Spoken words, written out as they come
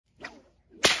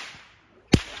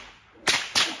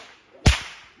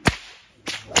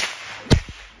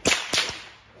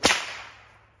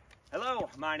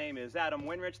My name is Adam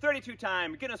Winrich,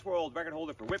 32-time Guinness World Record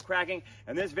holder for whip cracking,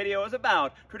 and this video is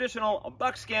about traditional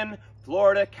buckskin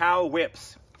Florida cow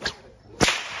whips.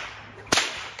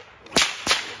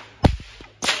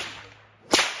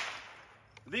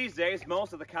 These days,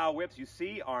 most of the cow whips you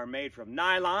see are made from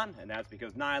nylon, and that's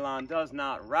because nylon does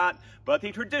not rot. But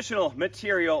the traditional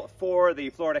material for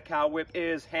the Florida cow whip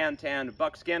is hand-tanned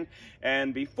buckskin.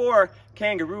 And before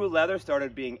kangaroo leather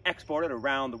started being exported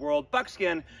around the world,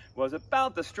 buckskin was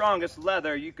about the strongest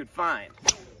leather you could find.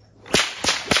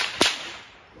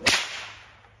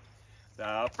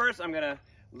 So first, I'm gonna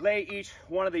lay each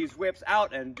one of these whips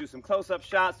out and do some close-up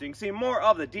shots so you can see more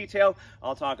of the detail.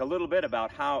 I'll talk a little bit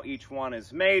about how each one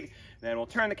is made. Then we'll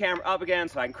turn the camera up again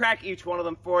so I can crack each one of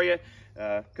them for you,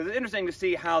 because it's interesting to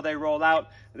see how they roll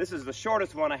out. This is the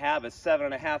shortest one I have, is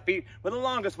 7.5 feet, but the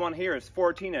longest one here is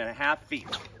 14.5 feet.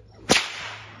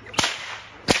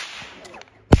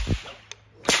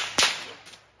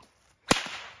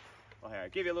 Well, here, I'll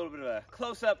give you a little bit of a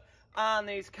close-up on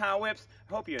these cow whips.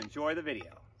 I hope you enjoy the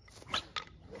video.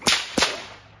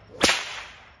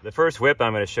 The first whip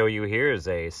I'm going to show you here is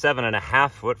a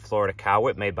 7.5 foot Florida cow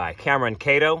whip made by Cameron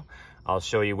Cato. I'll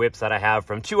show you whips that I have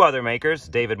from two other makers,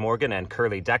 David Morgan and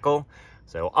Curly Deckel.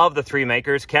 So of the three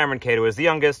makers, Cameron Cato is the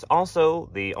youngest, also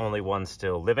the only one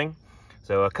still living.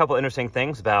 So a couple interesting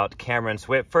things about Cameron's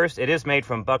whip. First, it is made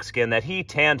from buckskin that he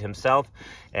tanned himself,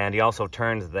 and he also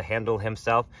turned the handle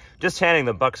himself. Just tanning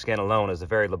the buckskin alone is a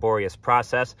very laborious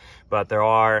process, but there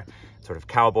are sort of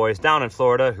cowboys down in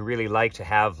Florida who really like to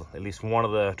have at least one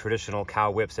of the traditional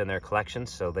cow whips in their collection,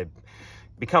 so they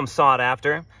become sought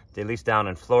after, at least down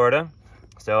in Florida.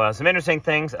 So some interesting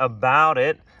things about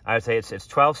it. I would say it's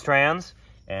 12 strands,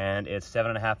 and it's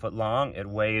 7.5 foot long. It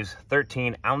weighs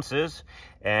 13 ounces,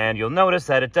 and you'll notice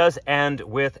that it does end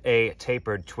with a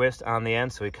tapered twist on the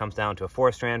end, so it comes down to a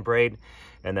 4-strand braid,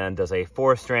 and then does a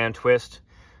 4-strand twist,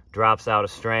 drops out a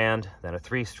strand, then a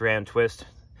 3-strand twist,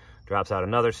 drops out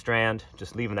another strand,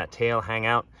 just leaving that tail hang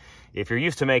out. If you're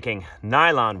used to making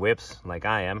nylon whips, like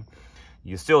I am,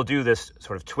 you still do this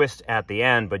sort of twist at the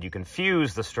end, but you can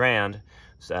fuse the strand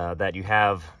that you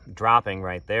have dropping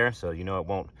right there, so you know it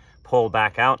won't pull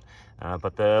back out.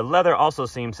 But the leather also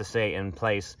seems to stay in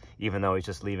place, even though he's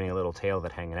just leaving a little tail of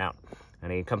it hanging out.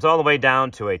 And he comes all the way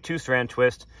down to a 2-strand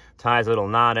twist, ties a little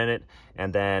knot in it,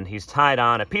 and then he's tied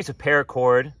on a piece of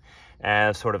paracord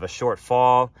as sort of a short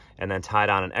fall, and then tied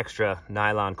on an extra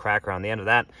nylon cracker on the end of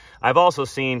that. I've also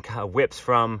seen whips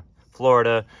from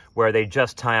Florida where they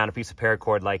just tie on a piece of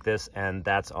paracord like this, and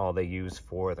that's all they use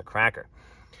for the cracker.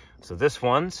 So this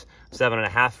one's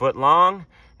 7.5 foot long,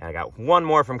 and I got one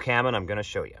more from Cameron I'm going to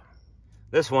show you.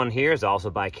 This one here is also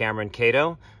by Cameron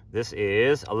Cato. This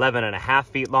is 11.5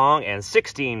 feet long and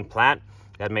 16 plat.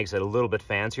 That makes it a little bit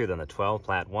fancier than the 12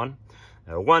 plat one.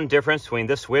 One difference between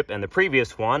this whip and the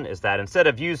previous one is that instead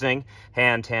of using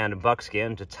hand-tanned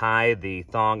buckskin to tie the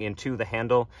thong into the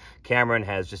handle, Cameron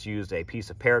has just used a piece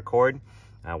of paracord,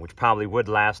 which probably would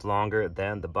last longer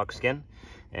than the buckskin.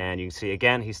 And you can see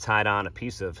again, he's tied on a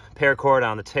piece of paracord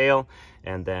on the tail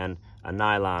and then a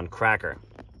nylon cracker.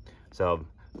 So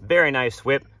very nice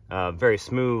whip, very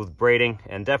smooth braiding,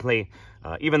 and definitely,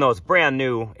 even though it's brand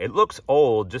new, it looks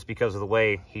old just because of the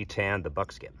way he tanned the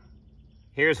buckskin.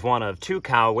 Here's one of two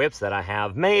cow whips that I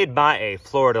have made by a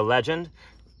Florida legend,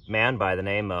 man by the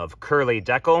name of Curly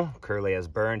Deckel. Curly has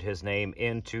burned his name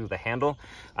into the handle.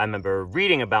 I remember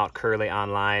reading about Curly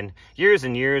online years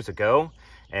and years ago,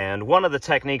 and one of the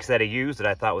techniques that he used that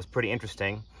I thought was pretty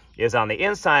interesting is on the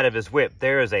inside of his whip,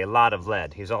 there is a lot of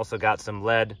lead. He's also got some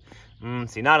lead,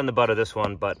 see, not in the butt of this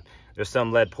one, but there's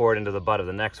some lead poured into the butt of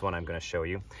the next one I'm going to show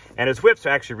you. And his whips are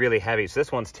actually really heavy. So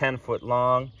this one's 10 foot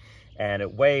long, and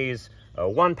it weighs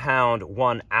 1 pound,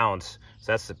 1 ounce.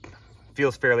 So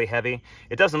feels fairly heavy.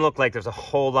 It doesn't look like there's a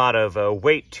whole lot of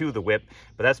weight to the whip,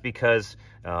 but that's because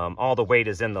all the weight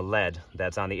is in the lead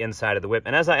that's on the inside of the whip.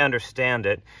 And as I understand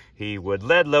it, he would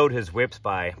lead load his whips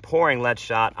by pouring lead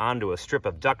shot onto a strip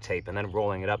of duct tape and then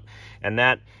rolling it up. And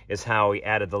that is how he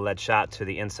added the lead shot to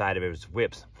the inside of his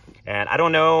whips. And I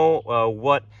don't know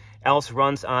what else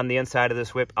runs on the inside of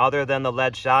this whip other than the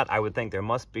lead shot. I would think there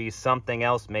must be something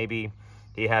else. Maybe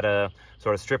he had a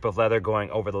sort of strip of leather going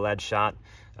over the lead shot.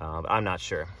 I'm not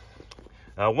sure.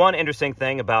 One interesting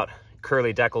thing about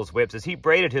Curly Deckel's whips is he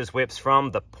braided his whips from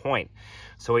the point.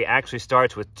 So he actually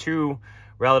starts with 2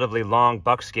 relatively long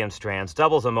buckskin strands,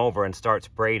 doubles them over, and starts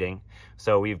braiding.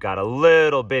 So we've got a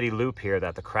little bitty loop here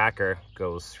that the cracker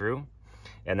goes through.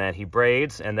 And then he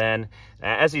braids, and then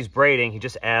as he's braiding, he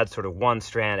just adds sort of 1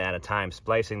 strand at a time,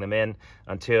 splicing them in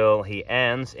until he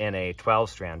ends in a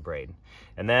 12-strand braid.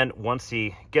 And then once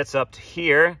he gets up to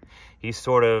here, he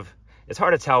sort of It's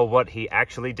hard to tell what he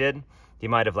actually did. He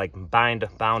might have like bound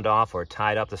off or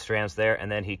tied up the strands there,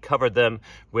 and then he covered them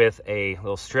with a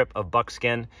little strip of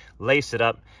buckskin, laced it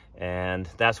up, and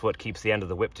that's what keeps the end of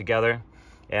the whip together.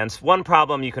 And one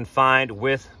problem you can find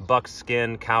with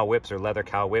buckskin cow whips or leather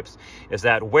cow whips is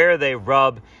that where they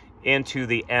rub into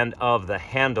the end of the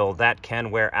handle, that can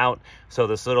wear out. So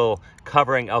this little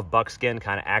covering of buckskin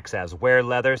kind of acts as wear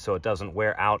leather, so it doesn't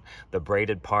wear out the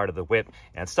braided part of the whip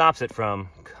and stops it from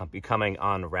becoming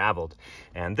unraveled.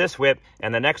 And this whip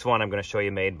and the next one I'm going to show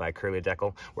you, made by Curly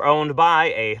Deckel, were owned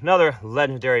by another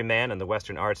legendary man in the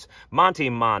Western arts,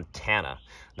 Monty Montana.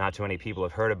 Not too many people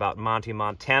have heard about Monty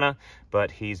Montana,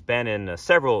 but he's been in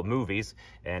several movies,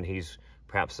 and he's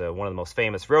perhaps one of the most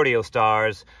famous rodeo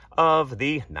stars of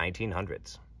the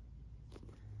 1900s.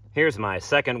 Here's my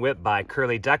second whip by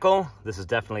Curly Deckel. This is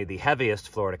definitely the heaviest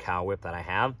Florida cow whip that I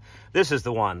have. This is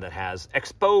the one that has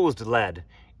exposed lead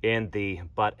in the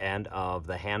butt end of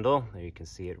the handle. You can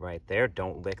see it right there.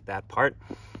 Don't lick that part.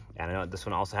 And I know this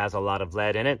one also has a lot of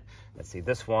lead in it. Let's see,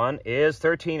 this one is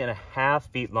 13.5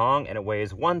 feet long, and it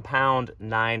weighs 1 pound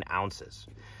 9 ounces.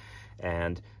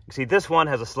 And you see this one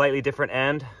has a slightly different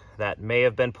end that may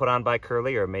have been put on by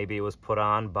Curly, or maybe it was put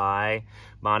on by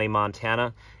Monty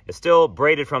Montana. It's still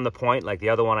braided from the point like the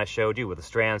other one I showed you, with the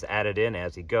strands added in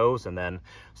as he goes and then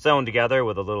sewn together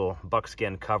with a little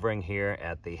buckskin covering here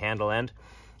at the handle end.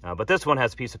 But this one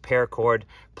has a piece of paracord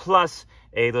plus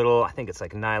a little, I think it's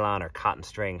like nylon or cotton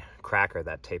string cracker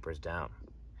that tapers down.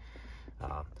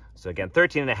 So again,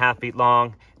 13.5 feet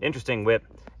long, interesting whip,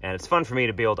 and it's fun for me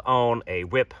to be able to own a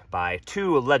whip by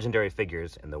two legendary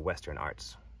figures in the Western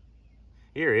arts.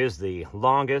 Here is the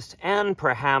longest and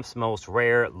perhaps most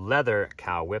rare leather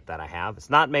cow whip that I have. It's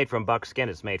not made from buckskin,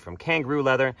 it's made from kangaroo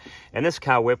leather. And this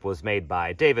cow whip was made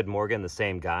by David Morgan, the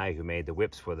same guy who made the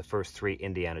whips for the first 3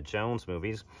 Indiana Jones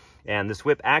movies. And this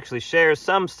whip actually shares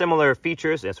some similar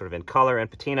features, sort of in color and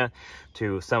patina,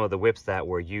 to some of the whips that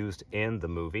were used in the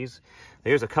movies.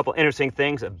 Here's a couple interesting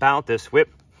things about this whip.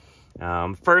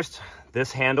 First,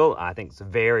 this handle, I think it's a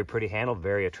very pretty handle,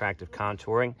 very attractive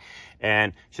contouring,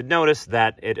 and should notice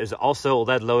that it is also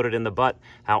lead loaded in the butt.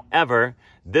 However,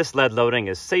 this lead loading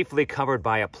is safely covered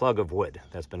by a plug of wood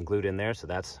that's been glued in there, so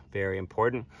that's very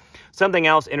important. Something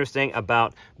else interesting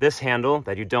about this handle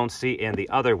that you don't see in the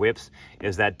other whips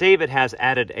is that David has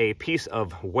added a piece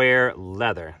of wear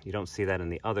leather. You don't see that in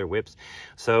the other whips.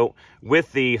 So with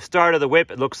the start of the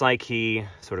whip, it looks like he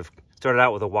sort of started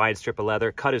out with a wide strip of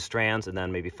leather, cut his strands, and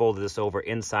then maybe folded this over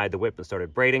inside the whip and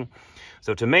started braiding.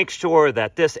 So to make sure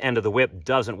that this end of the whip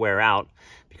doesn't wear out,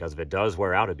 because if it does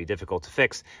wear out, it'd be difficult to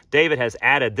fix, David has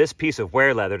added this piece of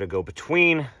wear leather to go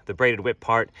between the braided whip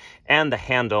part and the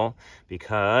handle,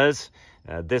 because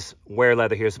this wear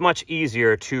leather here is much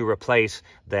easier to replace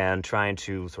than trying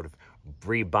to sort of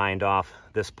rebind off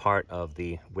this part of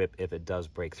the whip if it does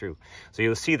break through. So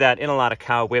you'll see that in a lot of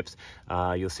cow whips.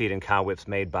 You'll see it in cow whips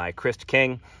made by Chris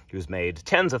King, who's made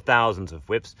tens of thousands of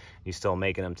whips. He's still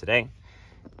making them today.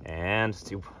 And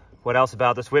see what else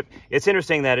about this whip. It's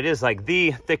interesting that it is like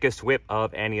the thickest whip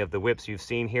of any of the whips you've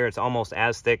seen here. It's almost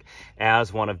as thick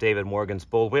as one of David Morgan's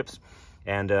bull whips.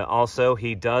 And also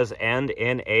he does end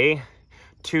in a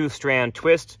 2-strand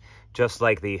twist, just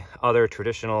like the other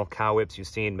traditional cow whips you've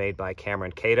seen made by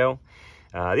Cameron Cato.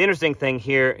 The interesting thing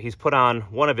here, he's put on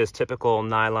one of his typical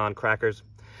nylon crackers.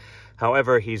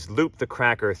 However, he's looped the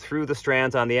cracker through the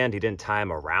strands on the end. He didn't tie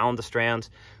them around the strands.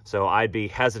 So I'd be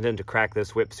hesitant to crack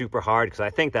this whip super hard, because I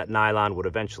think that nylon would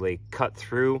eventually cut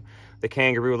through the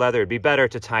kangaroo leather. It'd be better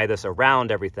to tie this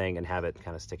around everything and have it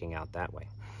kind of sticking out that way.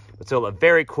 But still a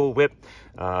very cool whip,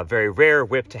 very rare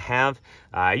whip to have.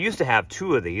 I used to have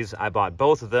 2 of these. I bought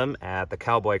both of them at the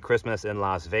Cowboy Christmas in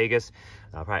Las Vegas,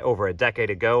 probably over a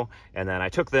decade ago. And then I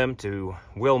took them to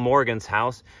Will Morgan's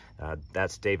house.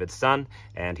 That's David's son.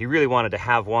 And he really wanted to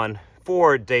have one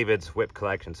for David's whip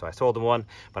collection. So I sold him one,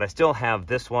 but I still have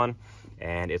this one.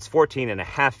 And it's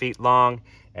 14.5 feet long,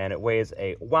 and it weighs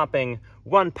a whopping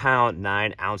 1 pound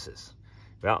 9 ounces.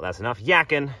 Well, that's enough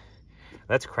yakking.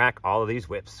 Let's crack all of these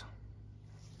whips.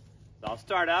 I'll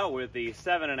start out with the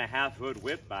 7.5 foot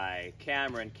whip by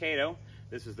Cameron Cato.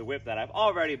 This is the whip that I've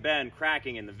already been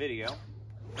cracking in the video.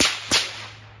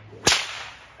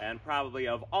 And probably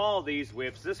of all these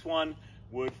whips, this one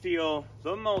would feel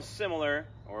the most similar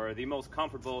or the most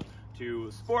comfortable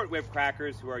to sport whip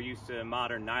crackers who are used to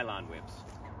modern nylon whips.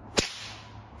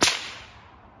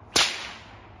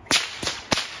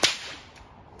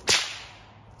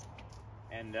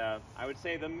 And I would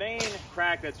say the main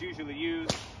crack that's usually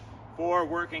used for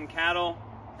working cattle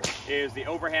is the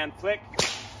overhand flick,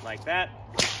 like that.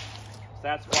 So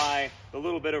that's why the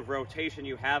little bit of rotation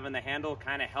you have in the handle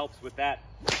kind of helps with that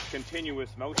continuous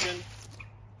motion.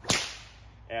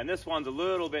 And this one's a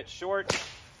little bit short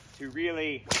to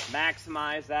really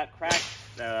maximize that crack,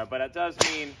 but it does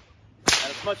mean that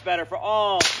it's much better for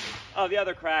all of the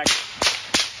other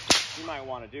cracks you might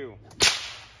want to do.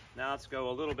 Now let's go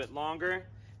a little bit longer.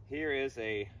 Here is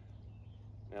an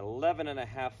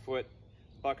 11.5 foot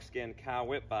buckskin cow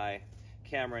whip by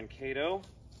Cameron Cato.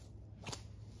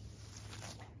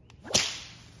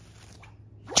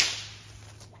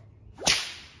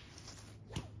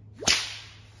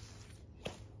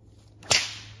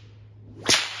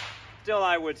 Still,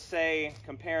 I would say,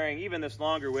 comparing even this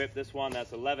longer whip, this one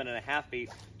that's 11.5 feet,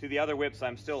 to the other whips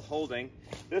I'm still holding,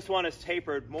 this one is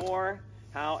tapered more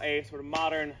how a sort of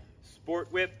modern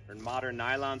sport whip or modern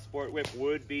nylon sport whip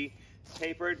would be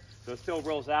tapered. So it still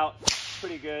rolls out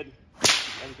pretty good,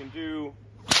 and you can do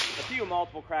a few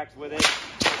multiple cracks with it.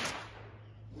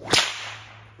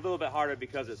 A little bit harder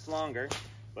because it's longer,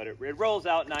 but it rolls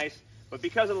out nice. But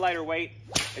because of the lighter weight,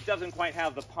 it doesn't quite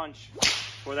have the punch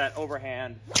for that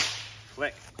overhand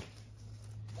flick.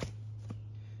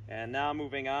 And now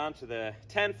moving on to the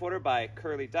 10-footer by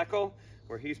Curly Deckel,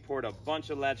 where he's poured a bunch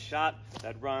of lead shot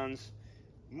that runs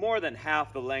more than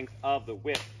half the length of the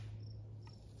whip.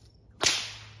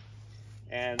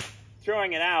 And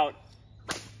throwing it out,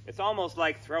 it's almost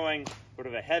like throwing sort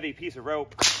of a heavy piece of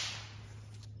rope.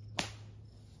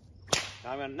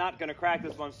 Now, I'm not going to crack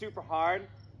this one super hard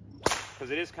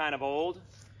because it is kind of old.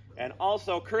 And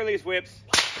also, Curly's whips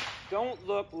don't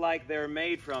look like they're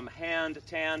made from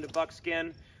hand-tanned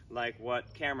buckskin like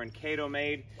what Cameron Cato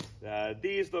made.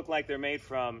 These look like they're made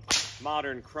from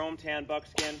modern chrome-tanned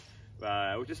buckskin,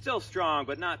 which is still strong,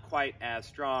 but not quite as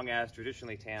strong as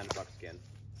traditionally tanned buckskin.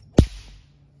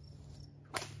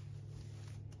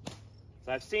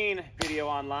 So I've seen video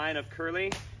online of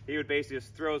Curly. He would basically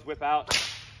just throw his whip out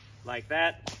like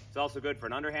that. It's also good for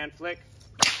an underhand flick.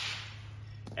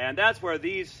 And that's where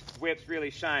these whips really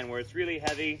shine, where it's really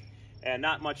heavy and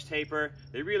not much taper.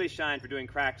 They really shine for doing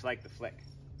cracks like the flick.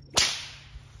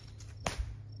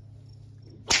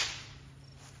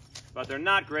 But they're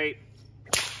not great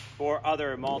for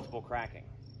other multiple cracking.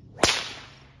 I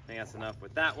think that's enough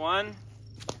with that one.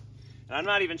 And I'm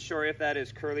not even sure if that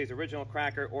is Curly's original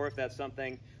cracker or if that's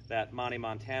something that Monty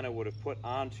Montana would have put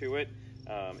onto it.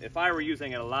 If I were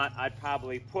using it a lot, I'd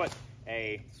probably put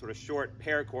a sort of short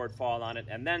paracord fall on it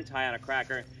and then tie on a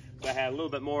cracker, so I had a little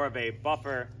bit more of a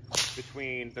buffer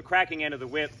between the cracking end of the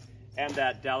whip and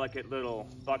that delicate little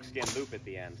buckskin loop at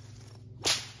the end.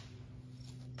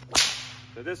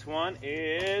 So this one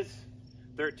is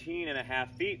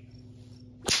 13.5 feet.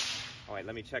 Oh wait,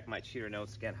 let me check my cheater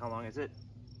notes again. How long is it?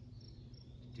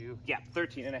 Yeah,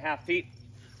 13.5 feet,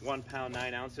 1 pound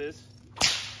 9 ounces.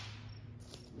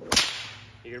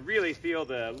 You can really feel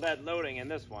the lead loading in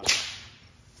this one.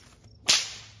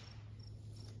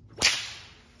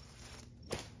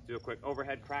 Do a quick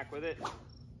overhead crack with it.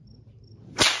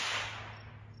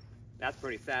 That's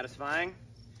pretty satisfying.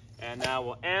 And now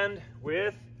we'll end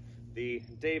with the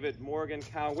David Morgan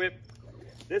cow whip.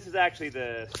 This is actually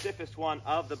the stiffest one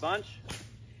of the bunch.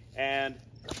 And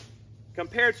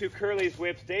compared to Curly's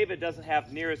whips, David doesn't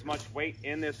have near as much weight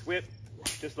in this whip.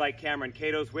 Just like Cameron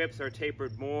Cato's whips are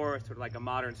tapered more, sort of like a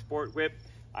modern sport whip,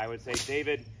 I would say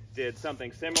David did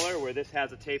something similar, where this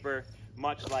has a taper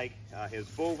much like his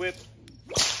bull whip.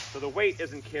 So the weight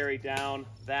isn't carried down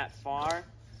that far.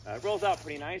 It rolls out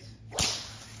pretty nice.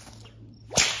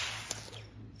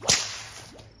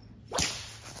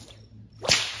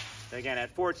 And again,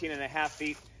 at 14.5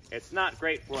 feet, it's not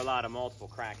great for a lot of multiple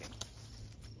cracking.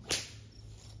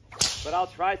 But I'll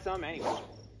try some anyway.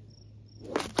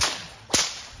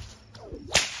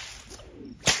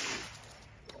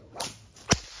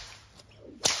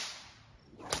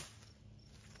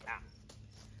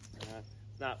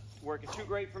 Not working too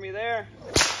great for me there,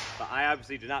 but I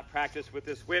obviously do not practice with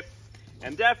this whip.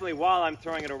 And definitely while I'm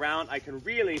throwing it around, I can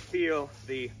really feel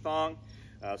the thong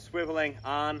swiveling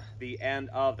on the end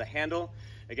of the handle.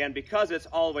 Again, because it's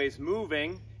always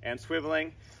moving and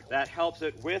swiveling, that helps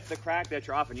it with the crack that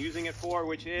you're often using it for,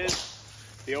 which is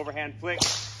the overhand flick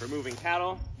for moving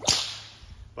cattle.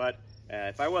 But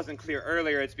if I wasn't clear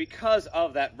earlier, it's because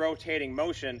of that rotating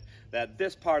motion that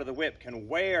this part of the whip can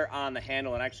wear on the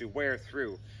handle and actually wear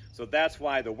through. So that's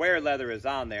why the wear leather is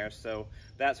on there. So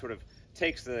that sort of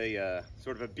takes the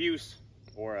sort of abuse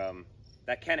or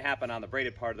that can happen on the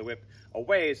braided part of the whip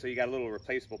away. So you got a little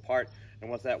replaceable part. And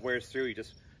once that wears through, you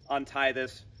just untie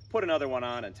this, put another one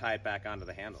on, and tie it back onto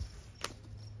the handle.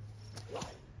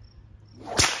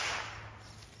 Well,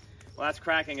 that's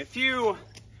cracking a few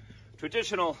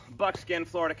traditional buckskin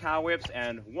Florida cow whips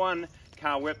and one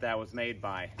cow whip that was made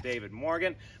by David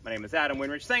Morgan. My name is Adam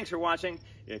Winrich. Thanks for watching.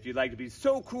 If you'd like to be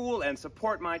so cool and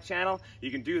support my channel,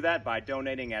 you can do that by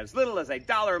donating as little as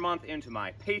 $1 a month into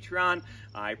my Patreon.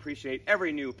 I appreciate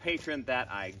every new patron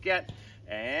that I get.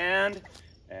 And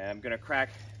I'm gonna crack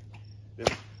this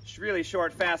really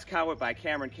short, fast cow whip by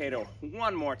Cameron Cato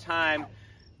one more time.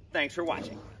 Thanks for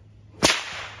watching.